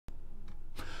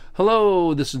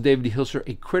Hello, this is David Hilster,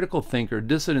 a critical thinker,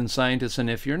 dissident scientist, and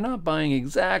if you're not buying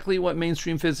exactly what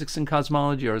mainstream physics and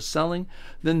cosmology are selling,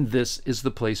 then this is the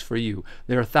place for you.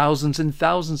 There are thousands and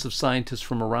thousands of scientists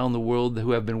from around the world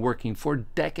who have been working for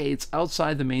decades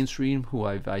outside the mainstream, who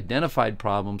have identified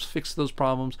problems, fixed those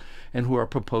problems, and who are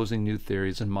proposing new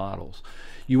theories and models.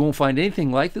 You won't find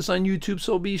anything like this on YouTube,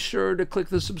 so be sure to click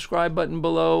the subscribe button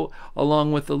below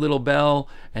along with the little bell,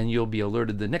 and you'll be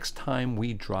alerted the next time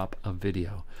we drop a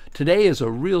video. Today is a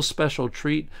real special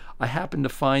treat. I happened to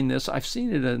find this. I've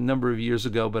seen it a number of years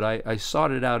ago, but I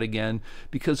sought it out again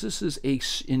because this is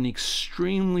an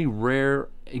extremely rare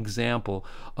example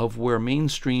of where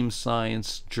mainstream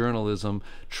science journalism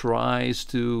tries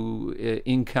to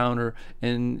encounter,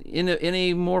 and in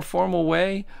a more formal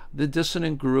way, the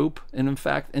dissident group. And in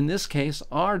fact, in this case,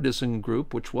 our dissident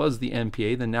group, which was the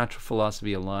NPA, the Natural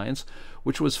Philosophy Alliance,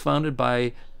 which was founded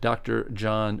by Dr.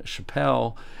 John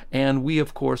Chappell, and we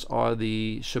of course are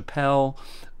the Chappell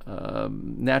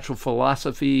Natural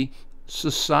Philosophy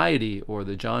Society, or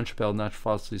the John Chappell Natural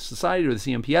Philosophy Society, or the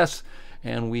CNPS,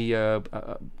 and we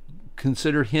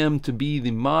consider him to be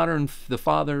the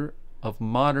father of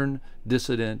modern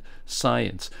dissident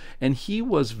science. And he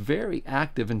was very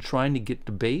active in trying to get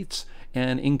debates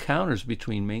and encounters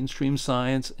between mainstream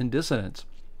science and dissidents.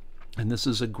 And this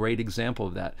is a great example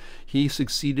of that. He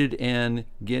succeeded in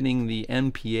getting the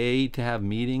NPA to have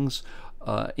meetings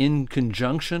in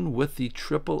conjunction with the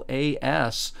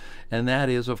AAAS, and that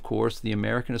is, of course, the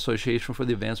American Association for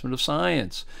the Advancement of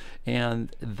Science.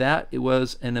 And that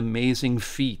was an amazing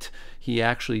feat. He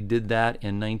actually did that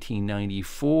in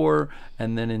 1994,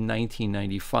 and then in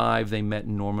 1995 they met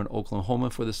in Norman,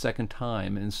 Oklahoma for the second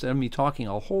time. And instead of me talking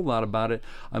a whole lot about it,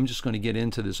 I'm just going to get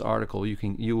into this article.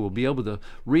 You will be able to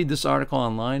read this article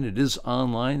online. It is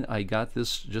online. I got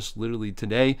this just literally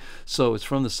today. So it's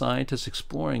from the Scientists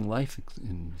Exploring Life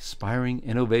Inspiring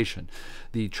Innovation.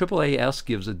 The AAAS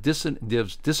gives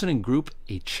dissident group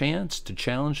a chance to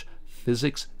challenge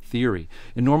physics theory.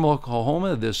 In Norman,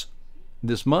 Oklahoma, this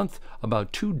month,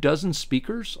 about 24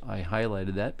 speakers. I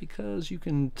highlighted that because you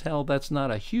can tell that's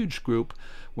not a huge group.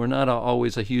 We're not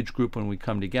always a huge group when we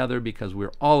come together because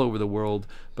we're all over the world,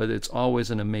 but it's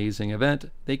always an amazing event.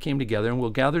 They came together and will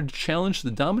gather to challenge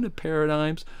the dominant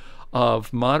paradigms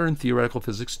of modern theoretical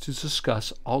physics to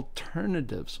discuss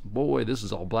alternatives. Boy, this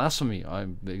is all blasphemy.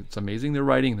 It's amazing they're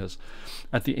writing this.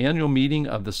 At the annual meeting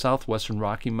of the Southwestern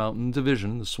Rocky Mountain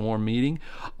Division, the sworn meeting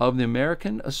of the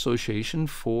American Association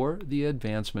for the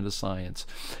Advancement of Science.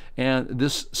 And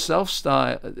these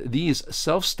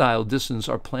self-styled dissidents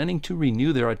are planning to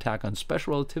renew their attack on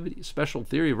special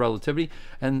theory of relativity,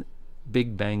 and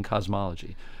Big Bang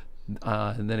cosmology.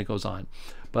 And then it goes on.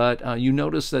 But you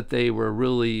notice that they were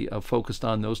really focused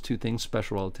on those two things,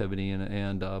 special relativity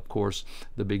and of course,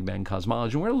 the Big Bang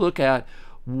cosmology. And we're going to look at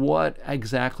what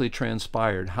exactly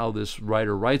transpired, how this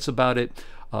writer writes about it,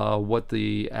 what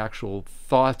the actual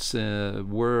thoughts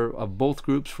were of both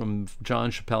groups, from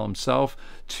John Chappell himself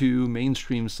to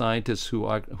mainstream scientists who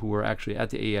were actually at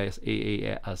the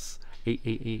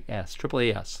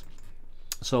AAAS.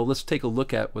 So let's take a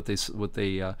look at what they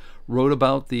wrote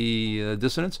about the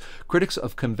dissidents. Critics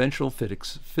of conventional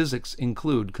physics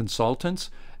include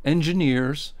consultants,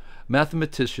 engineers,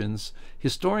 mathematicians,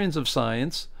 historians of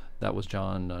science, that was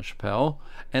John Chappell,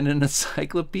 and an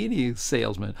encyclopedia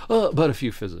salesman, but a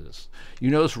few physicists.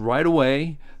 You notice right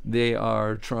away they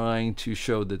are trying to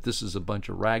show that this is a bunch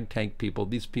of ragtag people.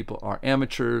 These people are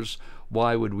amateurs.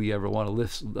 Why would we ever want to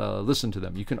listen to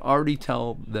them? You can already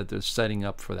tell that they're setting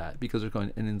up for that because they're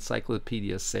going an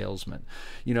encyclopedia salesman.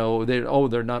 You know,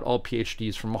 they're not all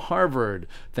PhDs from Harvard,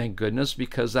 thank goodness,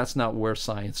 because that's not where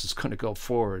science is going to go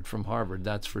forward from Harvard,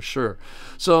 that's for sure.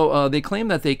 So they claim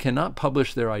that they cannot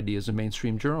publish their ideas in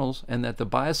mainstream journals, and that the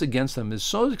bias against them is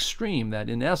so extreme that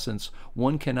in essence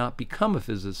one cannot become a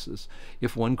physicist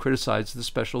if one criticizes the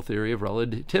special theory of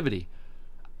relativity.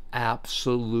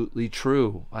 Absolutely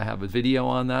true. I have a video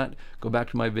on that. Go back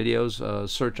to my videos,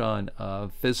 search on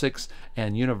physics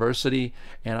and university,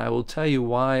 and I will tell you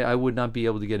why I would not be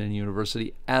able to get in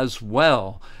university as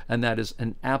well, and that is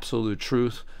an absolute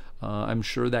truth. I'm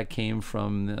sure that came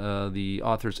from the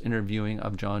author's interviewing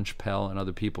of John Chappell and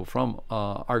other people from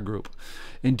our group.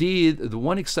 Indeed, the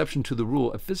one exception to the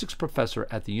rule, a physics professor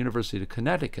at the University of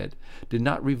Connecticut did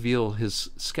not reveal his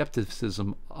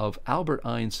skepticism of Albert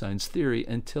Einstein's theory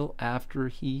until after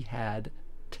he had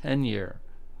tenure.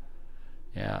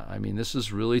 Yeah, I mean, this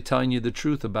is really telling you the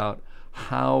truth about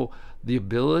how the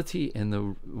ability and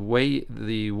the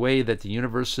way that the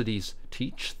universities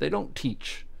teach, they don't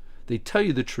teach. They tell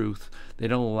you the truth. They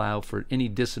don't allow for any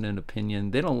dissident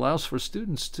opinion. They don't allow for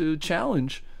students to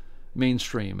challenge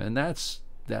mainstream, and that's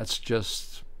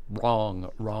just wrong,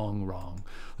 wrong, wrong.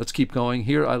 Let's keep going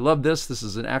here. I love this. This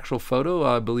is an actual photo.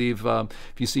 I believe if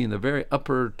you see in the very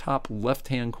upper top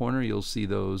left-hand corner, you'll see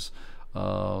those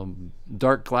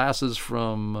dark glasses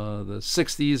from the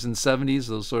 60s and 70s,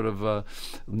 those sort of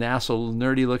NASA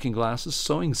nerdy-looking glasses.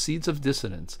 Sowing Seeds of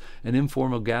Dissidents, an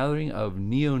informal gathering of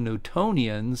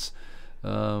neo-Newtonians.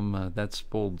 That's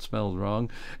bold spelled wrong.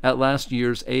 At last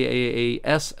year's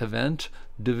AAAS event,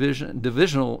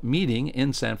 divisional meeting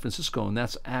in San Francisco, and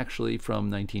that's actually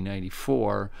from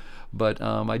 1994. But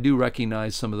I do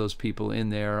recognize some of those people in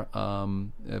there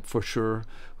for sure,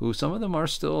 who some of them are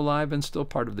still alive and still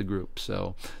part of the group.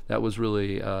 So that was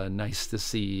really nice to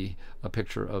see a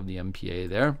picture of the NPA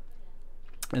there.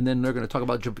 And then they're going to talk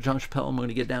about John Chappell. I'm going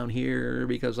to get down here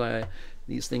because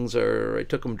these things I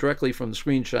took them directly from the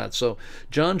screenshot. So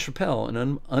John Chappell,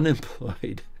 an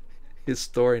unemployed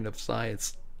historian of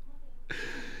science.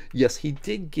 Yes, he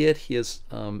did get his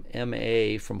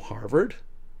MA from Harvard,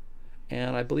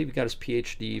 and I believe he got his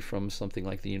PhD from something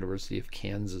like the University of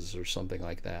Kansas or something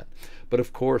like that. But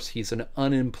of course, he's an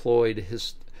unemployed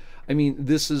I mean,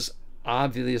 this is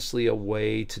obviously a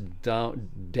way to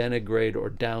denigrate or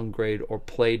downgrade or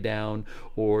play down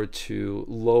or to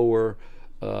lower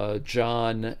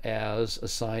John as a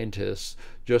scientist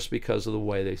just because of the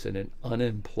way they said it.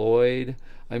 Unemployed.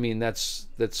 I mean, that's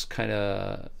kind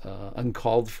of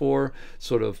uncalled for,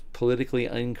 sort of politically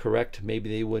incorrect. Maybe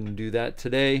they wouldn't do that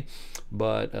today,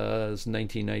 but it's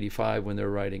 1995 when they're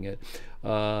writing it.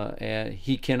 And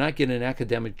he cannot get an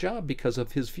academic job because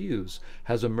of his views.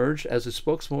 Has emerged as a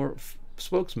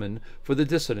spokesman for the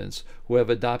dissidents who have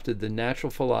adopted the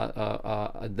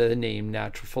name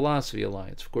Natural Philosophy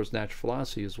Alliance. Of course, natural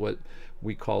philosophy is what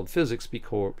we called physics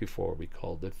before we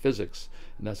called it physics,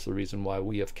 and that's the reason why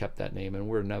we have kept that name, and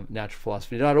we're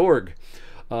naturalphilosophy.org.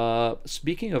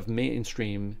 Speaking of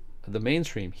mainstream,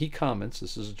 he comments,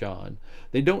 this is John,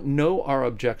 they don't know our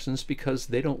objections because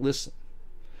they don't listen.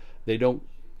 They don't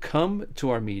come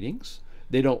to our meetings.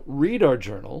 They don't read our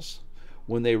journals.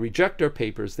 When they reject our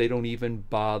papers, they don't even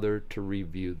bother to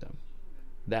review them.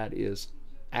 That is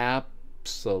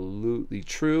absolutely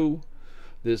true.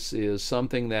 This is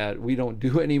something that we don't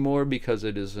do anymore because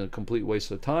it is a complete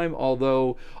waste of time.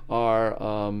 Although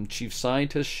our chief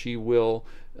scientist, she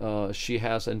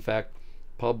has in fact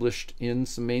published in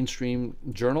some mainstream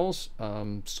journals,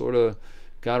 sort of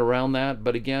got around that.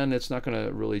 But again, it's not going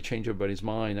to really change everybody's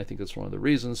mind. I think that's one of the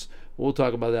reasons. We'll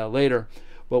talk about that later.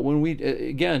 But when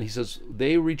again, he says,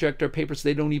 they reject our papers.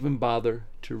 They don't even bother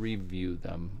to review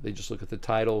them. They just look at the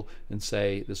title and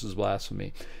say, this is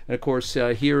blasphemy. And of course,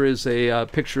 here is a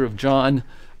picture of John.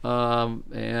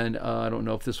 And I don't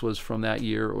know if this was from that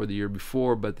year or the year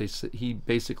before, but he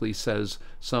basically says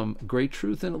some great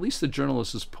truth, and at least the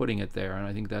journalist is putting it there. And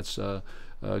I think that's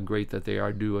great that they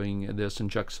are doing this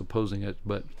and juxtaposing it.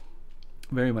 But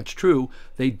very much true.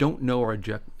 They don't know our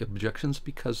objections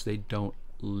because they don't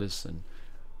listen.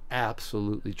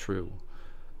 Absolutely true.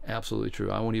 Absolutely true.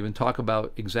 I won't even talk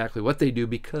about exactly what they do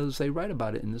because they write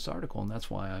about it in this article, and that's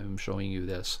why I'm showing you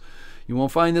this. You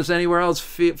won't find this anywhere else,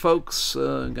 folks.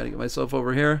 Got to get myself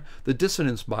over here. The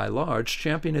dissidents, by large,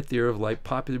 champion a theory of light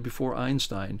popular before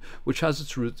Einstein, which has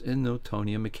its roots in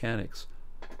Newtonian mechanics.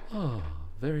 Oh,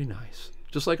 very nice.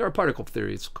 Just like our particle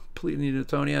theory, it's completely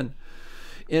Newtonian.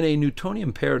 In a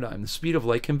Newtonian paradigm, the speed of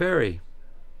light can vary.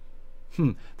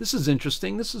 This is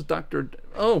interesting. This is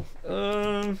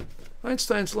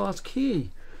Einstein's Lost Key.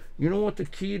 You know what the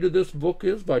key to this book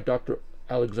is by Dr.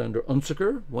 Alexander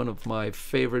Unziker, one of my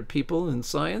favorite people in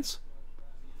science?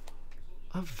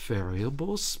 A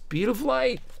variable speed of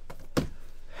light.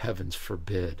 Heavens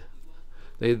forbid.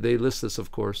 They list this,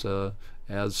 of course,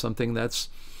 as something that's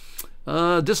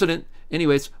dissident.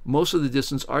 Anyways, most of the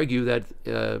dissidents argue that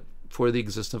for the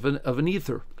existence of an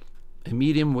ether, a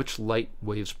medium which light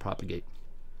waves propagate,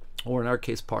 or in our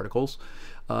case particles,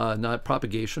 not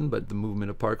propagation but the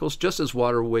movement of particles, just as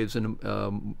water waves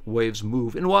and waves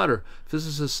move in water.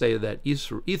 Physicists say that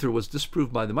ether was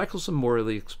disproved by the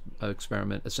Michelson-Morley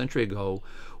experiment a century ago,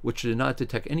 which did not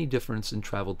detect any difference in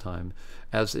travel time,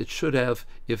 as it should have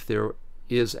if there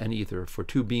is an ether for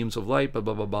two beams of light, blah,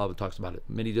 blah, blah, blah. It talks about it.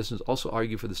 Many dissidents also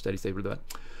argue for the steady state of that.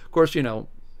 Of course, you know,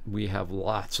 we have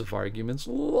lots of arguments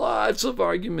why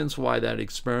that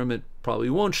experiment probably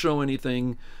won't show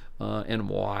anything, and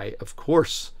why, of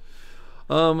course.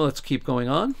 Let's keep going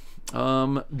on.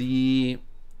 The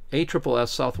AAAS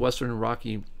Southwestern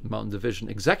Rocky Mountain Division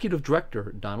Executive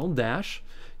Director, Donald Dash,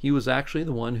 he was actually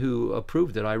the one who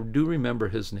approved it. I do remember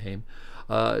his name.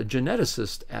 A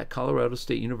geneticist at Colorado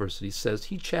State University says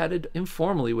he chatted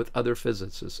informally with other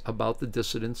physicists about the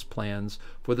dissidents' plans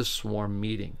for the swarm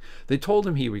meeting. They told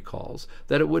him, he recalls,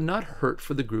 that it would not hurt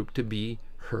for the group to be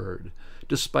heard,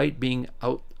 despite being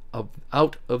out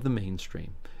of the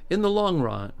mainstream. In the long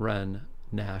run,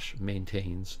 Nash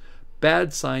maintains,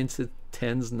 bad science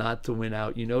tends not to win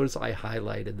out. You notice I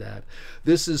highlighted that.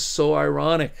 This is so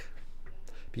ironic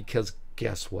because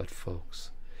guess what,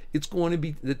 folks? It's going to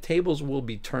be, the tables will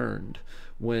be turned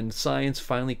when science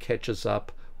finally catches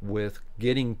up with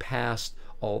getting past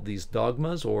all these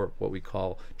dogmas, or what we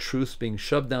call truths being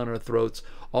shoved down our throats,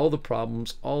 all the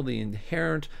problems, all the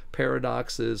inherent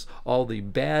paradoxes, all the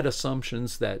bad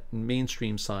assumptions that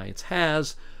mainstream science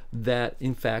has, that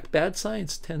in fact bad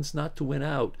science tends not to win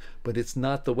out, but it's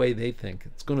not the way they think.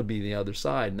 It's going to be the other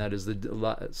side, and that is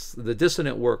the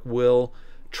dissident work will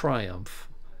triumph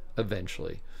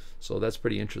eventually. So that's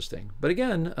pretty interesting. But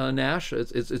again, Nash,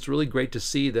 it's really great to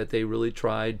see that they really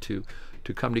tried to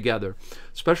come together.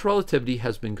 Special relativity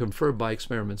has been confirmed by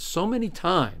experiments so many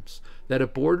times that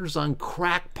it borders on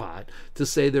crackpot to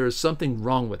say there is something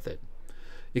wrong with it.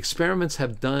 Experiments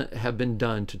have been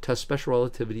done to test special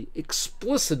relativity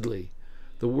explicitly.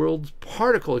 The world's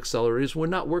particle accelerators would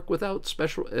not work without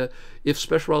if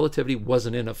special relativity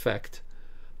wasn't in effect.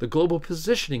 The global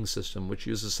positioning system, which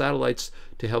uses satellites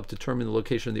to help determine the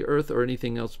location of the Earth or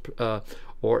anything else,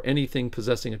 or anything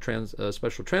possessing a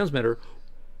special transmitter,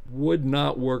 would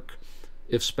not work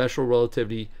if special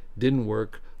relativity didn't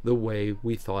work the way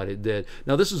we thought it did.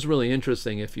 Now, this is really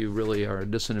interesting if you really are a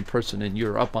dissident person and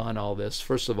you're up on all this.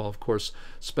 First of all, of course,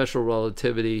 special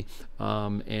relativity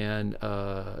and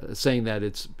saying that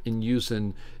it's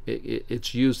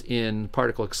used in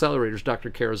particle accelerators.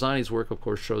 Dr. Karazani's work, of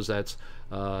course, shows that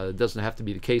doesn't have to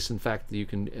be the case. In fact, you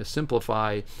can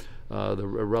simplify the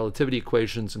relativity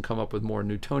equations and come up with more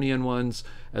Newtonian ones,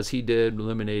 as he did,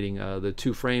 eliminating the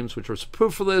two frames, which were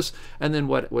superfluous. And then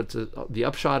what's the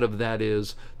upshot of that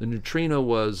is the neutrino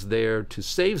was there to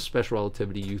save special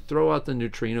relativity. You throw out the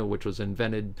neutrino, which was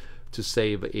invented to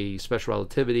save a special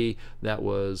relativity that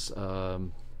was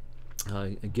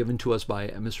given to us by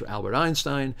Mr. Albert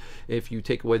Einstein. If you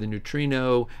take away the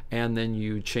neutrino and then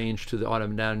you change to the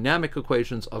autodynamic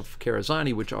equations of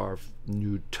Karazani, which are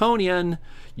Newtonian,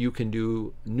 you can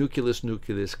do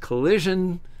nucleus-nucleus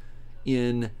collision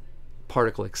in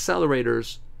particle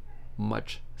accelerators,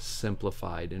 much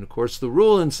simplified. And of course, the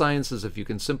rule in science is if you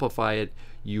can simplify it,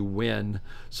 you win.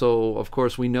 So of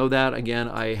course we know that. Again,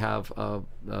 I have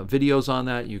videos on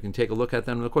that. You can take a look at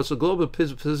them. And of course, the global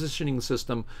positioning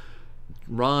system,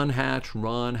 Ron Hatch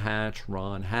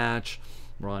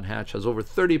has over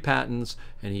 30 patents,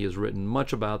 and he has written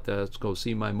much about this. Go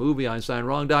see my movie,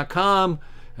 EinsteinWrong.com,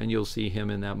 and you'll see him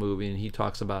in that movie, and he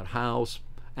talks about how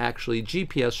actually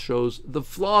GPS shows the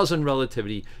flaws in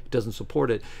relativity. It doesn't support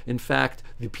it. In fact,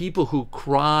 the people who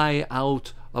cry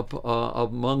out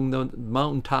among the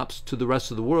mountaintops to the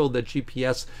rest of the world that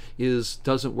GPS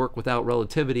doesn't work without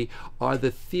relativity are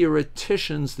the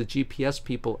theoreticians. The GPS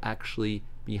people actually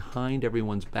behind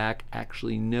everyone's back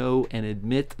actually know and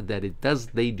admit that it does.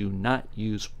 They do not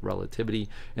use relativity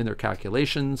in their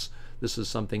calculations. This is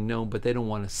something known, but they don't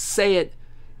want to say it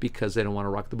because they don't want to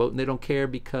rock the boat, and they don't care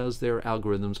because their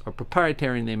algorithms are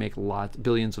proprietary and they make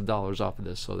billions of dollars off of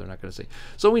this, so they're not going to say.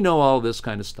 So we know all this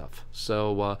kind of stuff.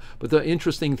 So, but the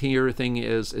interesting thing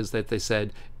is that they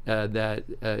said that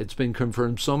it's been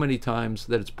confirmed so many times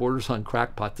that it's borders on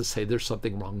crackpot to say there's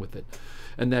something wrong with it,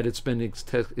 and that it's been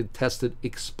tested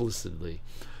explicitly.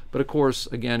 But of course,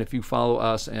 again, if you follow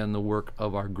us and the work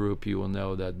of our group, you will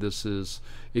know that this is,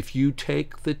 if you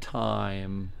take the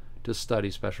time to study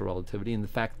special relativity, and in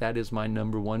fact that is my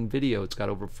 #1 video. It's got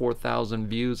over 4,000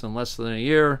 views in less than a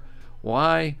year.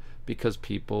 Why? Because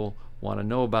people want to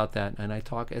know about that, and I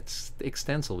talk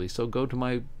extensively. So go to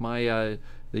the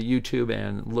YouTube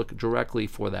and look directly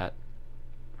for that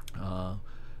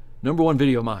 #1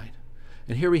 video of mine.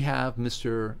 And here we have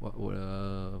Mr.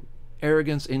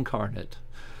 Arrogance incarnate.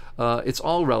 It's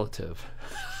all relative.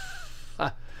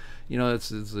 You know, it's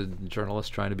a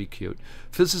journalist trying to be cute.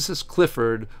 Physicist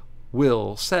Clifford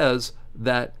Will says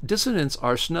that dissidents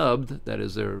are snubbed, that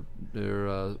is,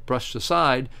 they're brushed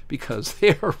aside because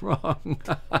they are wrong.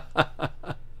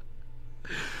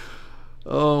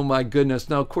 Oh my goodness.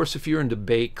 Now, of course, if you're in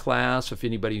debate class, if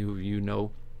anybody who you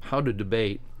know how to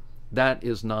debate, that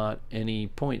is not any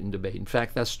point in debate. In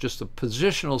fact, that's just a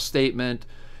positional statement.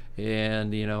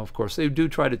 And, you know, of course, they do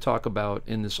try to talk about,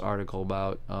 in this article,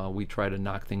 about we try to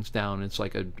knock things down. It's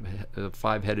like a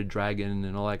five-headed dragon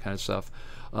and all that kind of stuff.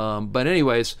 But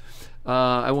anyways,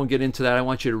 I won't get into that. I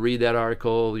want you to read that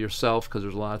article yourself because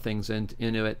there's a lot of things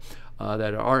into it.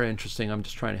 that are interesting. I'm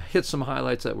just trying to hit some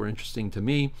highlights that were interesting to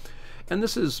me. And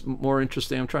this is more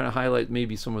interesting. I'm trying to highlight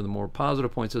maybe some of the more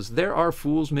positive points. Is there are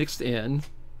fools mixed in,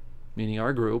 meaning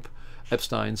our group,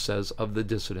 Epstein says of the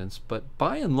dissidents, but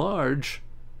by and large,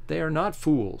 they are not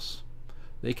fools.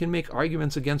 They can make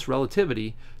arguments against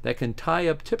relativity that can tie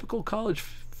up typical college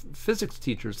physics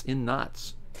teachers in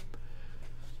knots.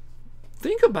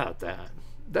 Think about that.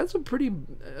 That's a pretty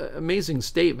amazing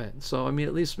statement. So I mean,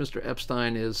 at least Mr.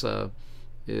 Epstein is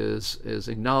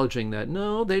acknowledging that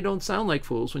no, they don't sound like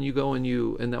fools when you go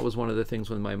and that was one of the things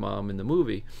with my mom in the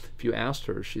movie. If you asked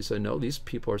her, she said, no, these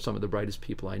people are some of the brightest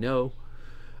people I know,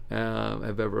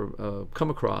 I've ever come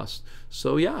across.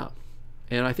 So yeah,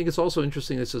 and I think it's also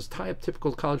interesting. It says tie up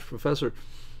typical college professor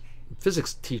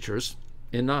physics teachers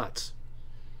in knots.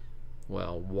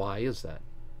 Well, why is that?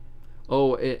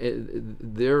 Oh,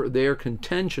 their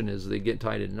contention is they get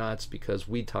tied in knots because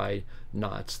we tie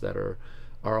knots that are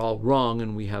all wrong,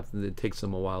 and it takes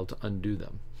them a while to undo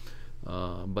them.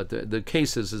 But the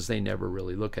case is they never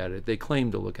really look at it. They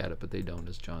claim to look at it, but they don't,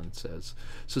 as John says.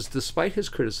 Says despite his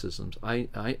criticisms,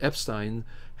 Epstein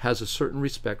has a certain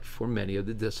respect for many of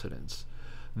the dissidents.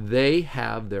 They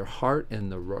have their heart in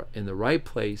the right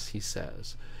place, he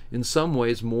says. In some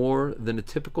ways, more than a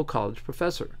typical college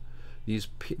professor. These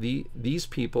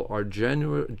people are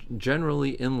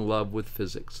generally in love with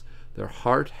physics. Their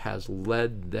heart has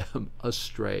led them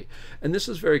astray. And this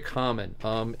is very common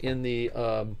in the,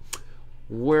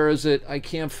 where is it? I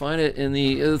can't find it in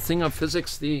the thing of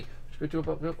physics.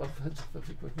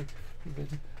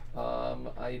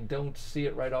 I don't see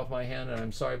it right off my hand, and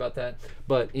I'm sorry about that.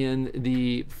 But in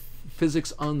the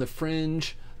Physics on the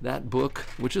Fringe, that book,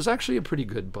 which is actually a pretty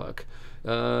good book,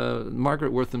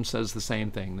 Margaret Wortham says the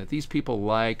same thing, that these people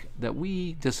that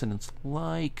we dissidents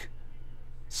like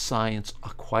science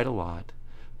quite a lot,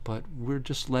 but we're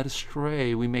just led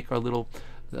astray. We make our little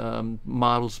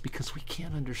models because we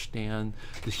can't understand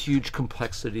the huge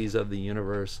complexities of the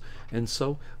universe, and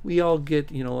so we all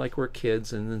get, like we're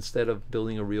kids, and instead of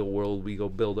building a real world, we go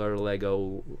build our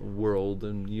Lego world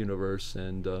and universe,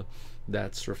 and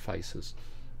that suffices.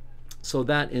 So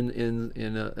that in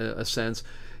a sense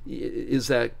is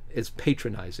that it's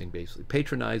patronizing. Basically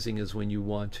patronizing is when you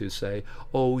want to say,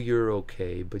 oh, you're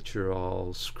okay, but you're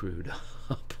all screwed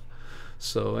up.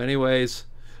 So anyways,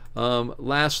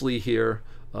 lastly here,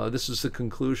 this is the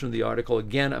conclusion of the article.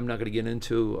 Again, I'm not going to get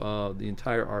into the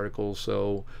entire article,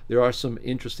 so there are some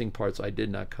interesting parts I did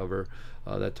not cover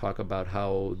that talk about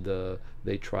how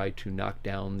they try to knock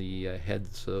down the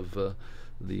heads of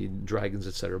the dragons,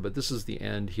 etc. But this is the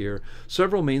end here.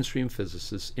 Several mainstream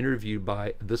physicists interviewed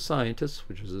by The Scientist,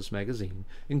 which is this magazine,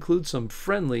 include some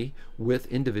friendly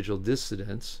with individual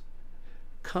dissidents,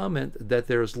 comment that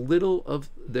there is little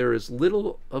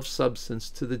of substance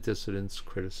to the dissidents'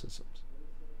 criticisms.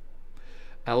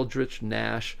 Aldrich,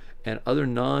 Nash, and other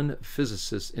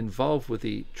non-physicists involved with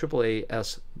the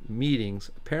AAAS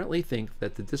meetings apparently think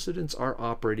that the dissidents are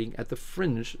operating at the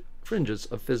fringes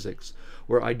of physics,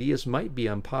 where ideas might be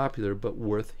unpopular but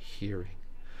worth hearing.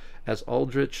 As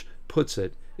Aldrich puts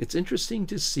it, it's interesting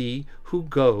to see who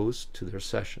goes to their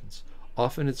sessions.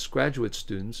 Often it's graduate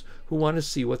students who want to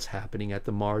see what's happening at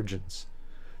the margins.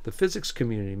 The physics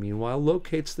community, meanwhile,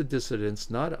 locates the dissidents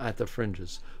not at the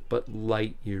fringes, but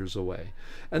light years away.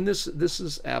 And this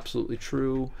is absolutely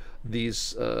true.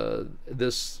 This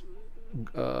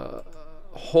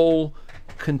whole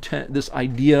this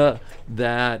idea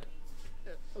that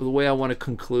the way I want to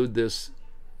conclude this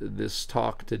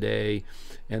talk today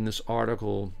and this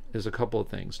article is a couple of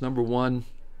things. Number one,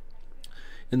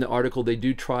 in the article they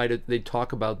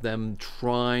talk about them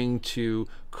trying to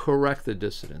correct the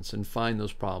dissidents and find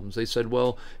those problems. They said,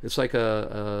 well, it's like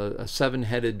a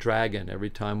seven-headed dragon. Every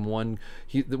time the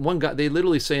one guy, they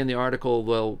literally say in the article,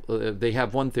 well, they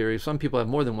have one theory. Some people have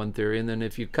more than one theory, and then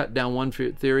if you cut down one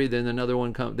theory, then another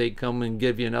one they come and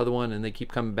give you another one, and they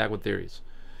keep coming back with theories.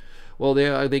 Well,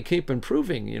 they keep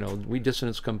improving. We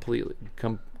dissidents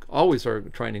always are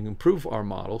trying to improve our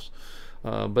models,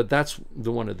 but that's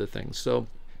one of the things. So.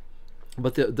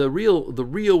 But the real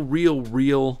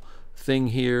thing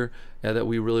here that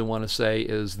we really want to say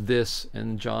is this,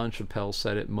 and John Chappell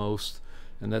said it most,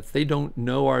 and that they don't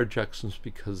know our objections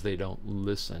because they don't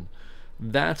listen.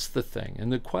 That's the thing.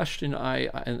 And the question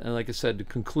and like I said, to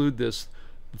conclude this,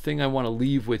 the thing I want to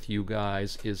leave with you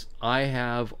guys is I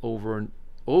have over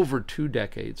 2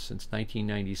 decades, since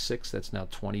 1996, that's now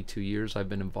 22 years, I've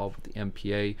been involved with the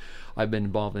NPA. I've been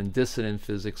involved in dissident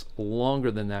physics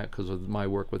longer than that because of my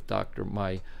work with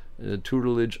my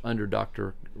tutelage under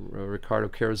Dr. Riccardo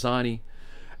Carazzani.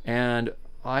 And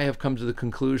I have come to the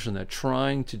conclusion that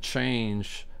trying to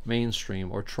change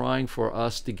mainstream or trying for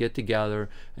us to get together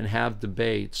and have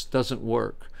debates doesn't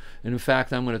work. And in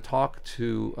fact, I'm going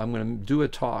to do a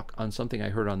talk on something I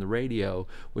heard on the radio,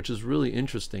 which is really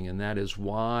interesting, and that is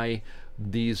why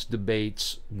these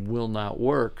debates will not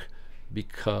work,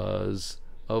 because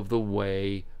of the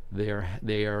way they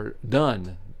are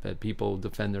done, that people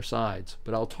defend their sides.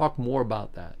 But I'll talk more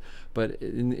about that. But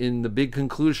in the big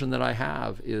conclusion that I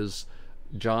have is,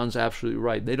 John's absolutely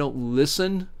right. They don't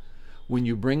listen when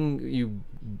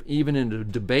even in a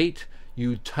debate,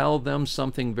 you tell them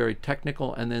something very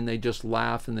technical and then they just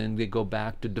laugh, and then they go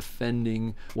back to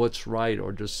defending what's right,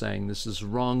 or just saying this is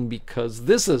wrong because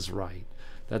this is right.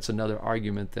 That's another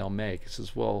argument they'll make. He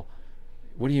says, well,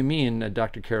 what do you mean?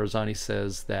 Dr. Karazani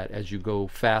says that as you go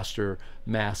faster,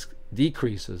 mass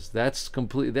decreases. That's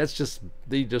just,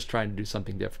 they're just trying to do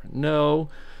something different. No,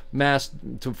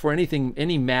 for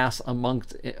any mass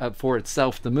amongst for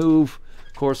itself to move,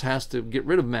 of course, has to get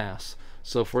rid of mass.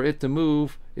 So for it to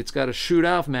move, it's got to shoot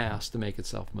out mass to make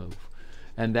itself move.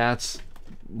 And that's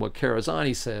what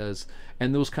Karazani says.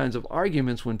 And those kinds of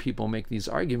arguments, when people make these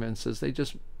arguments, is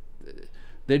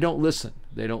they don't listen.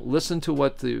 They don't listen to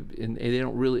and they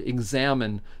don't really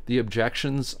examine the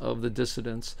objections of the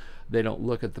dissidents. They don't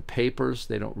look at the papers.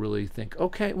 They don't really think,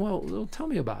 okay, well, tell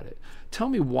me about it. Tell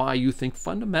me why you think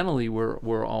fundamentally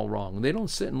we're all wrong. They don't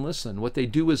sit and listen. What they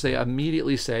do is they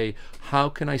immediately say, how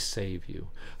can I save you?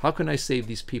 How can I save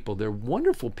these people? They're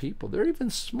wonderful people. They're even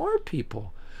smart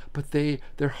people. But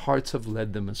their hearts have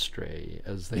led them astray,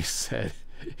 as they said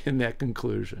in that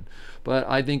conclusion. But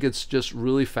I think it's just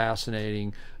really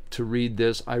fascinating to read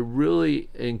this. I really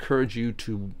encourage you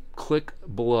to click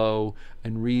below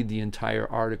and read the entire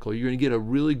article. You're going to get a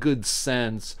really good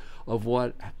sense of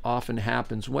what often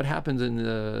happens. What happens in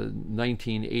the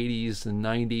 1980s and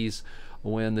 90s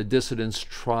when the dissidents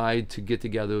tried to get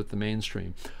together with the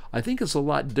mainstream. I think it's a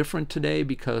lot different today,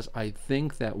 because I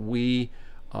think that we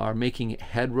are making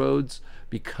headroads,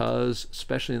 because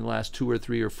especially in the last 2 or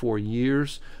 3 or 4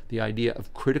 years, the idea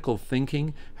of critical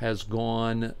thinking has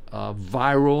gone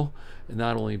viral,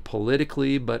 not only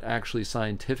politically but actually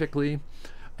scientifically.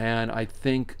 And I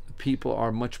think people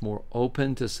are much more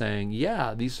open to saying,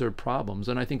 yeah, these are problems.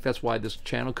 And I think that's why this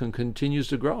channel continues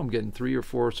to grow. I'm getting 3 or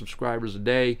 4 subscribers a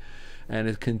day, and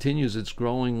it continues. It's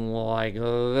growing like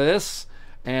this.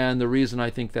 And the reason I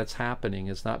think that's happening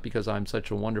is not because I'm such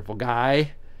a wonderful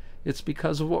guy. It's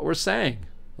because of what we're saying.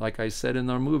 Like I said in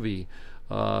our movie,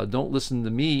 don't listen to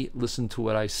me, listen to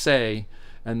what I say.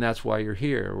 And that's why you're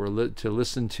here. We're to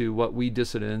listen to what we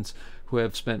dissidents, who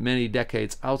have spent many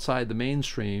decades outside the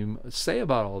mainstream, say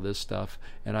about all this stuff.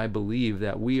 And I believe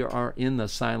that we are in the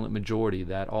silent majority,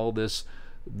 that all this,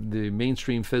 the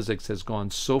mainstream physics has gone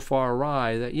so far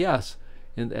awry that, yes,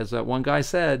 and as that one guy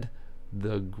said,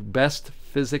 the best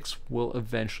physics will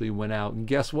eventually win out. And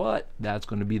guess what? That's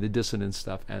going to be the dissonant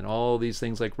stuff. And all these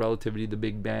things like relativity, the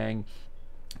Big Bang,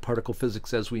 particle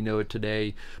physics as we know it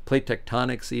today, plate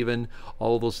tectonics even,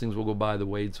 all those things will go by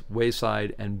the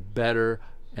wayside, and better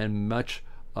and much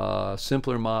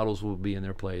simpler models will be in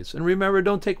their place. And remember,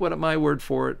 don't take my word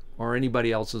for it or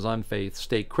anybody else's on faith.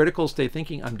 Stay critical, stay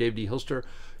thinking. I'm Dave D. Hilster,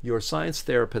 your science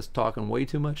therapist, talking way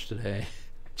too much today.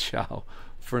 Ciao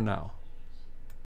for now.